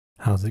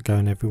How's it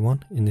going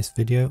everyone? In this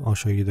video I'll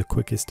show you the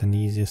quickest and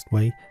easiest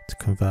way to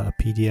convert a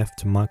PDF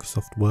to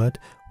Microsoft Word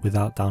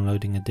without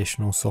downloading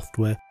additional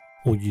software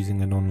or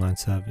using an online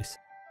service.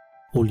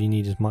 All you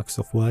need is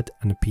Microsoft Word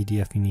and a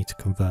PDF you need to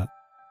convert.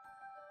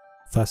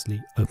 Firstly,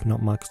 open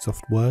up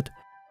Microsoft Word,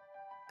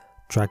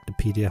 drag the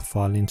PDF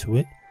file into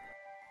it.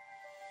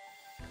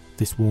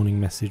 This warning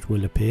message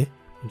will appear.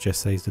 It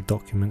just says the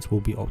documents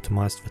will be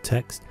optimized for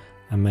text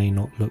and may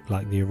not look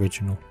like the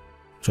original.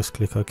 Just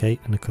click OK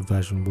and the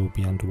conversion will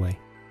be underway.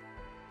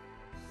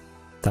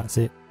 That's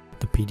it.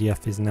 The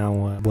PDF is now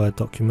a Word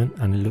document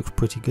and it looks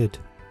pretty good.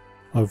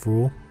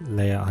 Overall, the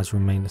layout has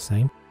remained the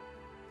same.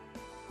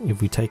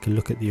 If we take a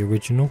look at the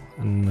original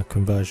and the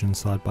conversion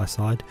side by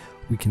side,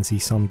 we can see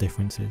some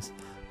differences.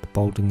 The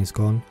bolding is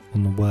gone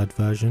on the Word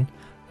version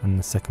and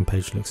the second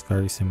page looks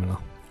very similar.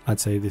 I'd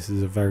say this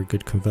is a very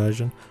good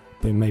conversion,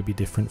 but it may be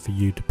different for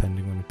you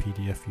depending on the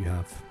PDF you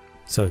have.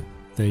 So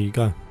there you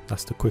go,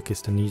 that's the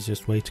quickest and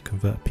easiest way to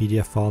convert a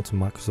PDF file to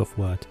Microsoft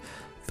Word.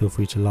 Feel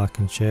free to like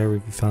and share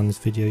if you found this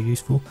video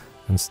useful,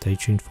 and stay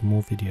tuned for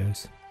more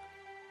videos.